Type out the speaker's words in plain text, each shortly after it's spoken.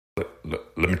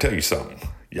Let me tell you something.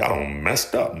 Y'all done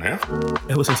messed up now.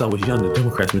 Ever since I was young, the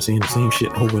Democrats been saying the same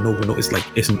shit over and over and over. It's like,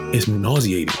 it's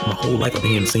nauseating. My whole life I've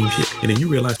been hearing the same shit. And then you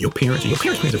realize your parents have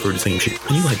heard the same shit.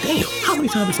 And you're like, damn, how many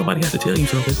times does somebody have to tell you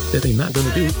something that they're not going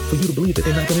to do for you to believe that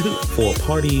they're not going to do it? For a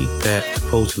party that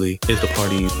supposedly is the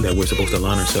party that we're supposed to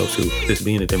align ourselves to, this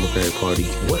being the Democratic Party,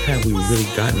 what have we really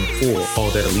gotten for all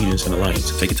that allegiance and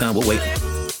alliance? Take your time, we'll wait.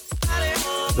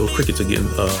 Those crickets are getting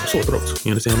sore throats.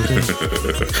 You understand what I'm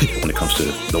saying? When it comes to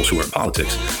those who are in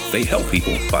politics, they help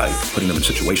people by putting them in a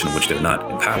situation in which they're not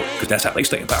in power, because that's how they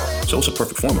stay in power. So it's a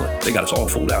perfect formula. They got us all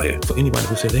fooled out here. For anybody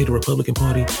who says, hey, the Republican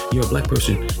Party, you're a black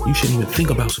person, you shouldn't even think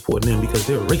about supporting them because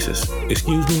they're racist.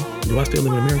 Excuse me, do I still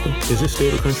live in America? Is this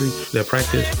still the country that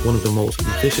practiced one of the most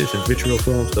vicious and vitriol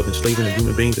forms of enslaving a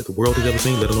human being that the world has ever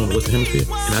seen, let alone the Western Hemisphere?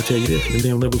 And I tell you this, them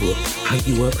damn liberals will hype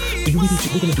you up. We're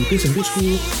going to do this in this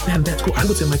school, that in that school. I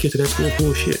would send my kids to that school.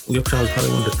 Bullshit. Your child is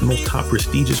probably one of the most top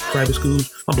prestigious private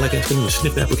schools. My black ass couldn't even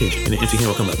sniff the application. And the NC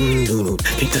will come like,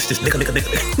 can't touch this nigga.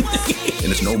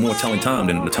 And it's no more telling time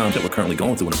than the times that we're currently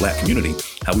going through in the black community,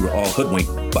 how we were all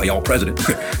hoodwinked by y'all president.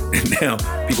 And now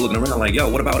people looking around like, yo,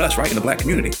 what about us, right? In the black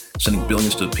community, sending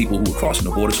billions to people who are crossing the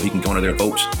border so he can garner their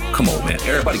votes. Come on, man.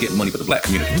 Everybody getting money for the black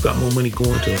community. You got more money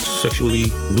going to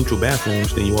sexually neutral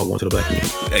bathrooms than you are going to the black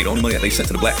community. Hey, the only money that they sent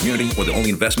to the black community, or the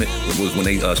only investment, was when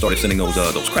they started sending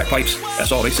those crack pipes.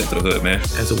 That's all they sent to the hood, man.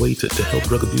 As a way to help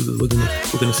drug abusers, we're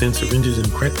gonna send syringes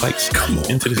and crack pipes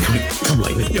into this community. I'm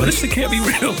like, nigga, yo, this shit can't be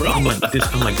real, bro. I'm like,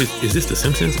 this, is this The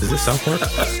Simpsons? Is this South Park?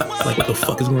 Like, what the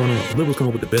fuck is going on? Liberals come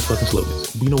up with the best fucking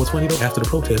slogans. You know what's funny though? After the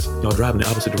protest, y'all driving in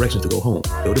opposite directions to go home.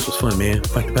 Yo, this was fun, man.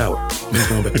 Fight the power. I'm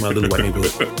going back to my little white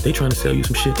neighborhood. They trying to sell you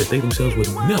some shit that they themselves would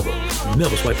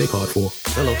never swipe their card for.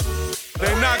 Hello.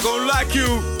 They're not gonna like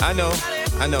you. I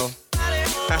know.